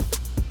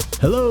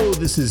Hello,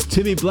 this is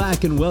Timmy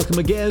Black, and welcome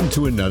again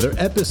to another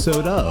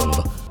episode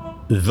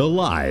of The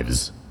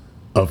Lives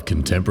of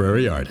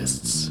Contemporary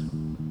Artists.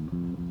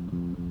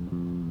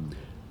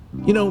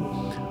 You know,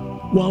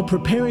 while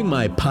preparing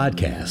my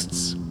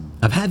podcasts,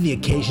 I've had the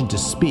occasion to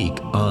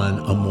speak on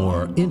a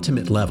more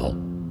intimate level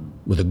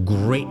with a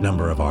great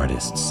number of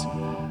artists.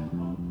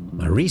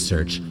 My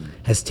research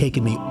has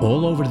taken me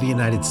all over the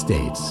United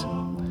States.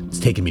 It's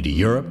taken me to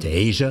Europe, to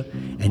Asia,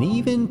 and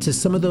even to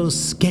some of those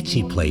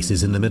sketchy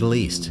places in the Middle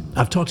East.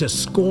 I've talked to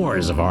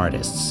scores of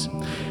artists.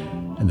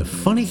 And the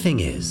funny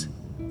thing is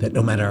that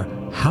no matter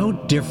how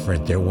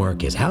different their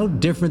work is, how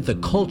different the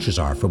cultures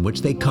are from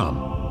which they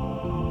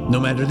come, no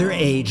matter their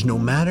age, no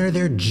matter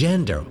their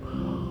gender,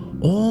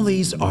 all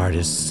these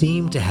artists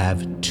seem to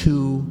have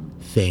two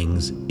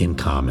things in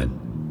common.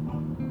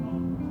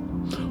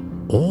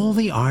 All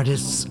the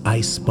artists I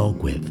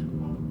spoke with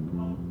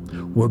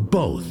were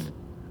both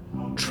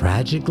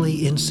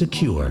tragically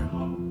insecure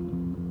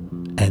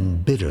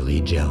and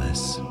bitterly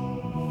jealous.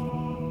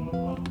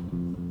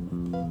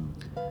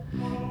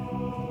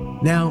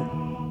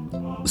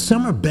 Now,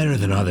 some are better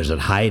than others at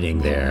hiding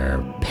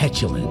their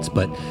petulance,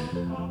 but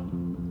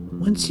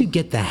once you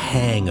get the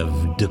hang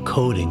of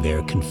decoding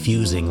their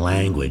confusing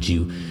language,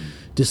 you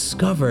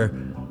discover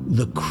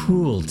the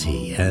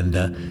cruelty and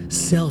the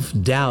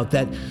self-doubt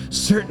that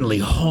certainly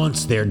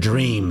haunts their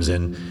dreams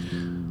and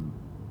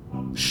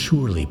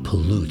surely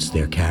pollutes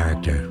their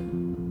character.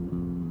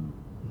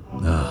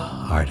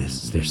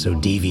 Artists, they're so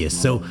devious,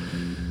 so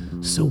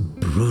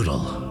brutal.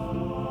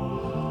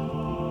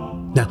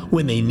 Now,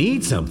 when they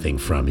need something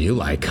from you,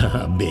 like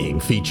being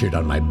featured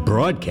on my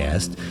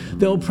broadcast,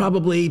 they'll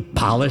probably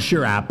polish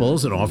your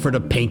apples and offer to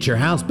paint your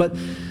house. But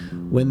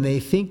when they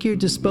think you're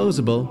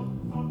disposable,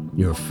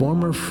 your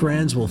former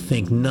friends will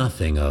think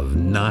nothing of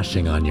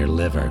noshing on your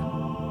liver.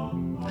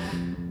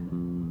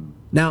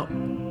 Now,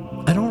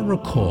 I don't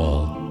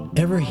recall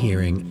ever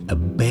hearing a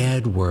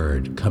bad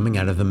word coming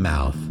out of the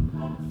mouth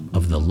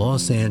of the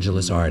Los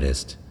Angeles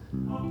artist,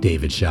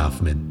 David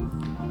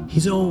Schaffman.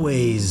 He's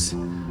always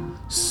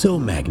so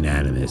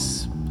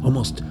magnanimous,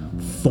 almost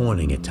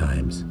fawning at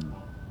times.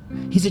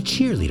 He's a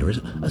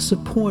cheerleader, a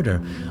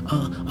supporter,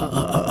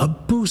 a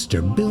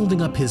booster,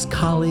 building up his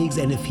colleagues,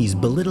 and if he's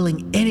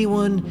belittling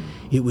anyone,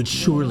 it would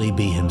surely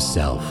be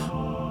himself.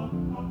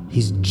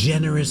 He's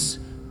generous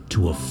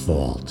to a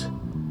fault.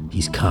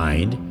 He's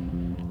kind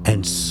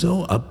and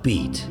so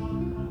upbeat,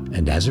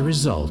 and as a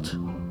result,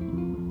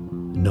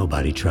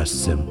 nobody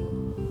trusts him.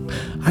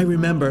 I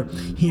remember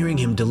hearing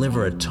him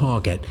deliver a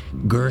talk at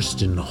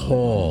Gersten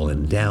Hall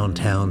in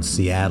downtown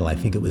Seattle. I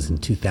think it was in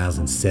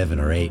 2007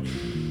 or 8.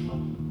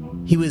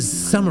 He was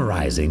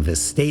summarizing the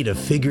state of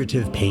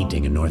figurative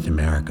painting in North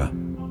America.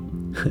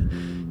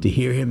 To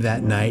hear him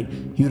that night,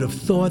 you'd have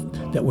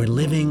thought that we're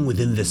living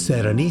within the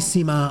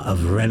Serenissima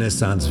of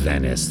Renaissance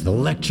Venice. The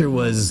lecture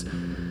was,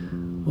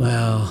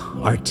 well,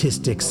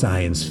 artistic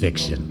science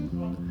fiction.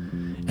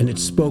 And it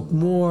spoke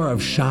more of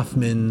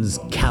Schaffman's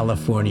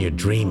California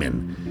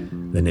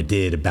dreamin' than it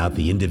did about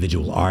the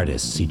individual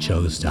artists he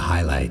chose to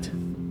highlight.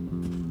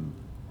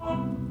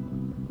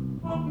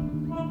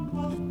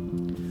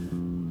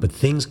 But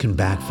things can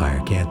backfire,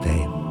 can't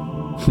they?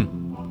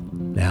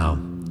 Now,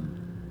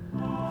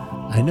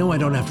 I know I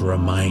don't have to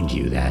remind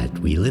you that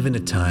we live in a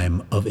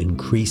time of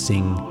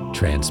increasing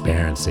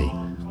transparency.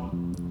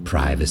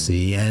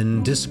 Privacy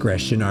and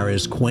discretion are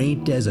as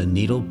quaint as a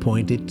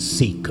needle-pointed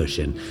seat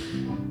cushion.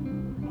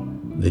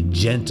 The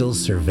gentle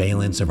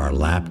surveillance of our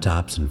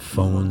laptops and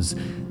phones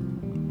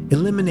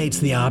eliminates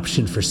the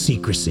option for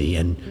secrecy,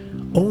 and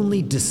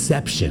only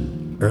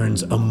deception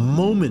earns a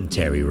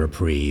momentary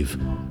reprieve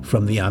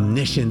from the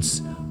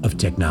omniscience of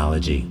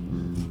technology.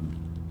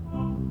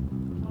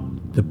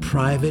 The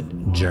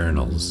private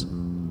journals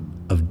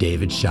of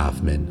David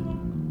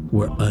Schaffman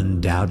were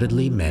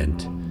undoubtedly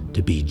meant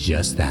to be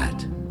just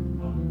that,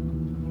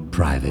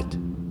 private.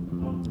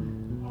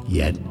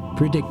 Yet,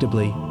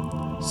 predictably,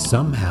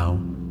 somehow,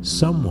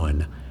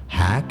 someone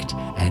hacked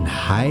and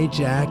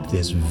hijacked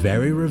this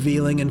very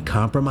revealing and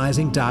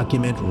compromising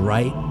document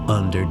right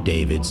under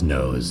David's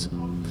nose.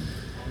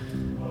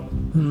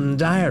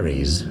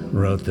 Diaries,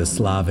 wrote the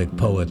Slavic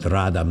poet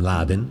Rada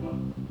Mladen,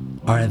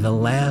 are the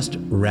last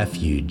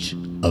refuge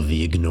of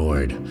the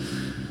ignored.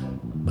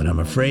 But I'm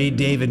afraid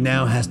David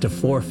now has to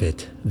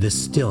forfeit the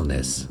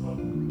stillness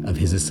of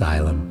his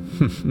asylum.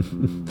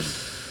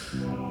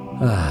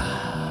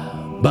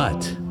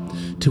 But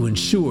to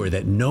ensure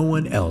that no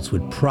one else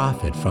would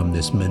profit from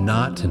this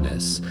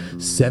monotonous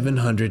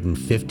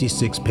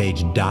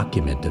 756-page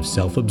document of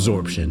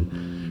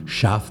self-absorption,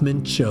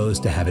 Schaffman chose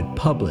to have it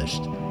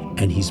published,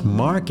 and he's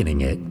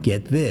marketing it,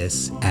 get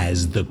this,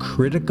 as the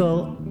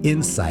critical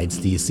insights,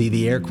 do you see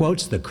the air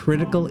quotes? The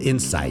critical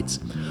insights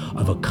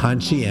of a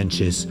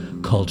conscientious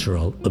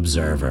cultural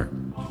observer.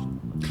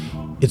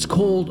 It's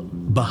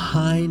called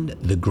Behind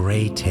the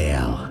Gray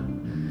Tale,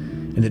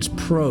 and its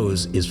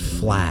prose is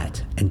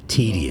flat and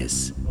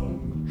tedious.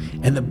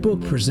 And the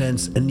book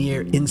presents a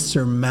near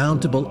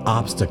insurmountable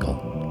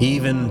obstacle,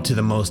 even to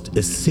the most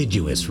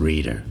assiduous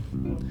reader.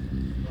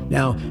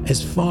 Now,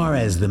 as far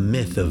as the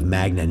myth of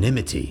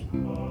magnanimity,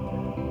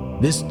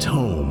 this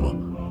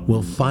tome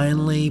will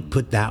finally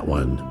put that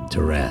one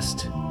to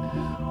rest.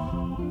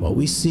 What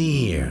we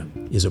see here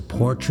is a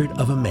portrait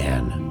of a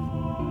man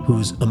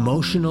whose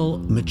emotional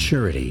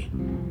maturity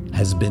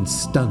has been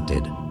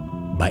stunted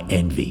by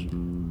envy.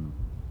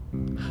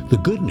 The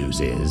good news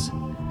is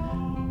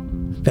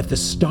that the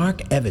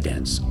stark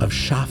evidence of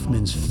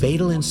Schaffman's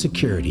fatal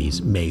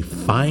insecurities may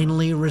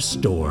finally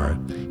restore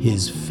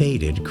his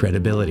faded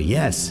credibility.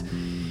 Yes,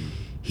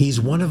 he's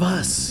one of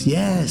us.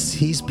 Yes,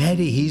 he's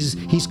petty,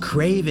 he's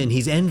craven,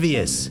 he's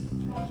envious.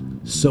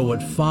 So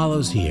what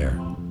follows here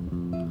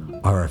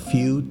are a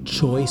few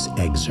choice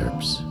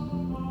excerpts.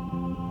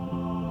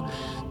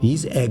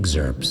 These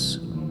excerpts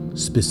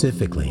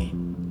specifically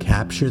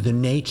capture the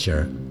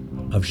nature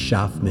of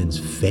Schaffman's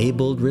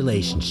fabled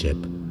relationship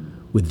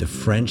with the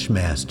French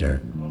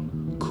master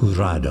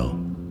Corrado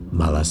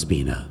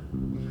Malaspina.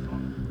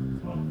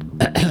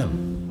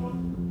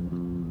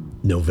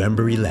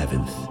 November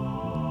 11th,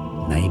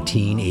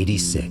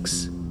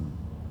 1986,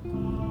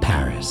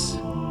 Paris.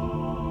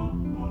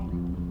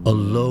 A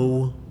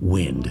low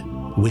wind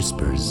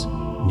whispers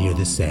near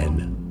the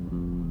Seine.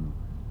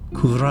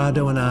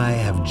 Corrado and I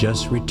have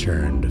just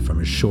returned from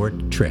a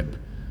short trip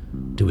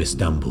to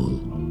Istanbul.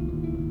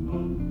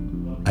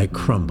 I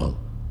crumble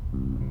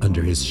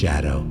under his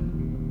shadow.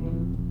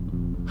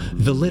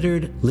 The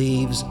littered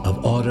leaves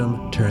of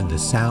autumn turn the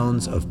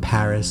sounds of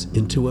Paris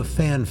into a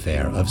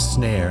fanfare of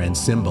snare and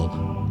cymbal.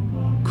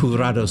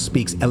 Corrado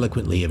speaks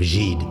eloquently of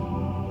Gide.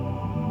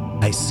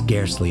 I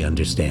scarcely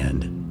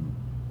understand.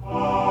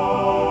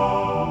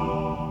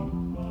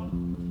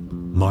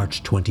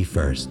 March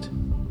 21st,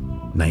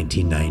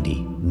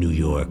 1990, New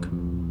York.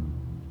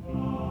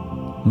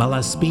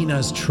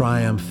 Malaspina's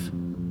triumph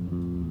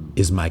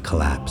is my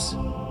collapse.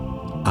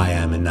 I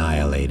am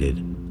annihilated,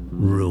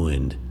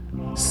 ruined,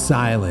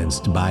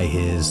 silenced by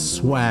his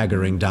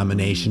swaggering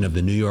domination of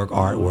the New York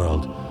art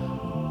world.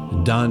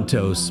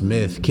 Danto,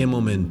 Smith,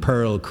 Kimmelman,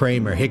 Pearl,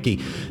 Kramer, Hickey,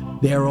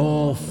 they're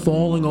all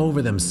falling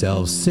over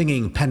themselves,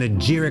 singing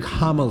panegyric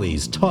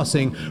homilies,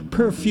 tossing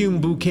perfume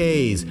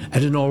bouquets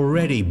at an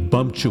already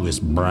bumptious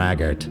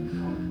braggart.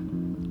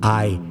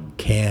 I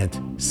can't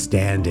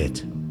stand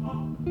it.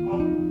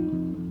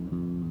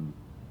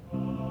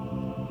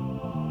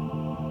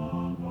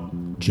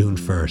 June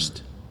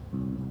 1st,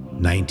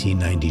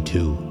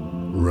 1992,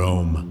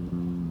 Rome.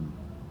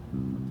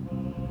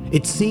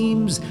 It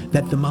seems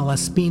that the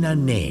Malaspina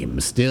name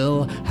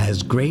still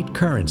has great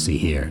currency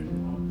here.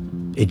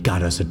 It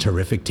got us a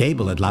terrific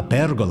table at La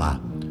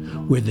Pergola,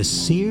 where the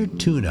seared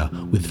tuna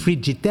with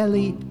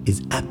friggitelli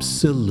is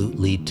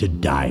absolutely to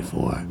die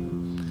for.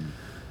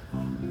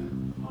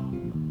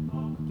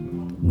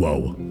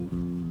 Whoa.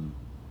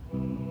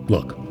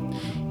 Look,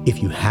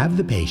 if you have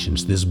the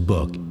patience, this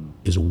book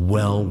is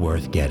well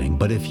worth getting.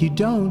 But if you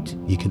don't,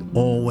 you can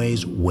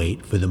always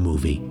wait for the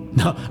movie.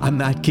 No, I'm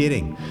not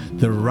kidding.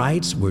 The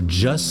rights were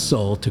just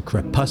sold to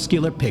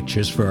Crepuscular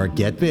Pictures for,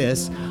 get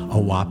this, a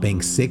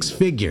whopping 6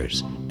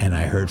 figures. And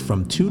I heard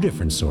from 2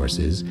 different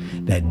sources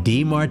that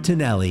Dee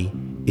Martinelli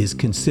is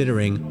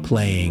considering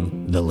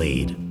playing the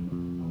lead.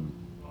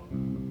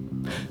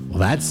 Well,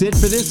 that's it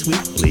for this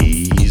week.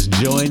 Please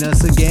join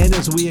us again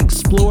as we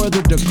explore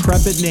the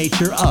decrepit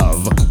nature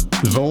of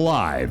the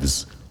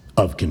lives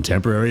of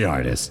contemporary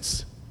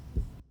artists.